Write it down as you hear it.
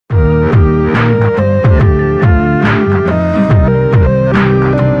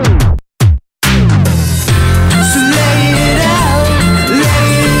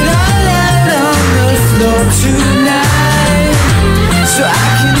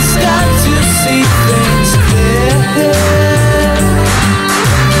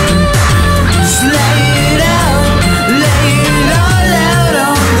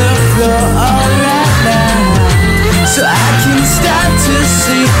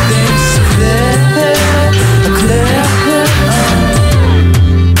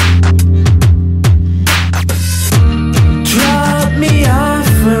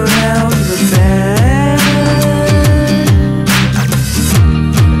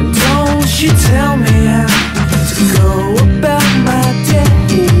you tell me how to go about my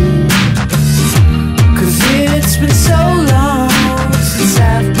day? 'Cause it's been so long since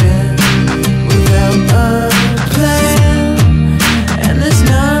I've been without a plan, and there's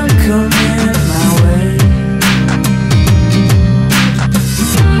none coming my way.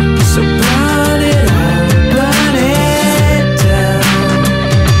 So burn it all, burn it down.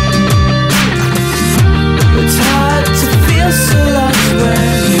 It's hard to feel so lost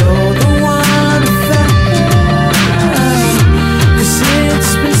when you're the one I found. 'Cause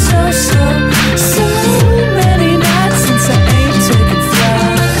it's been so many nights since I ain't taken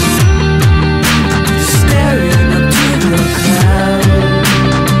flight, staring up to the clouds.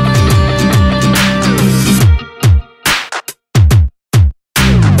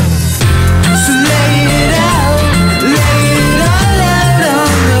 So lay it all out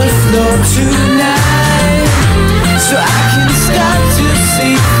on the floor tonight, so I can start to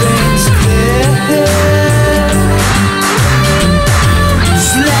see things clear.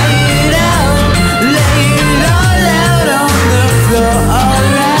 Just lay it all out on the floor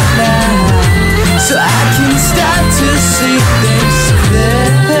right now, so I can start to see things clear.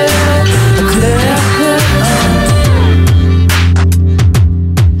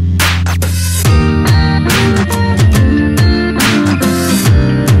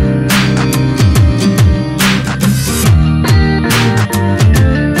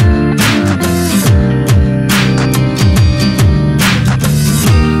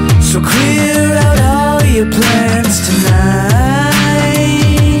 So clear out all your plans tonight,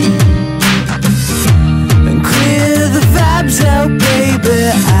 and clear the vibes out, baby.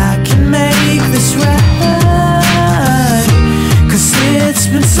 I can make this right. 'Cause it's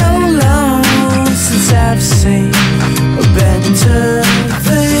been so long since I've seen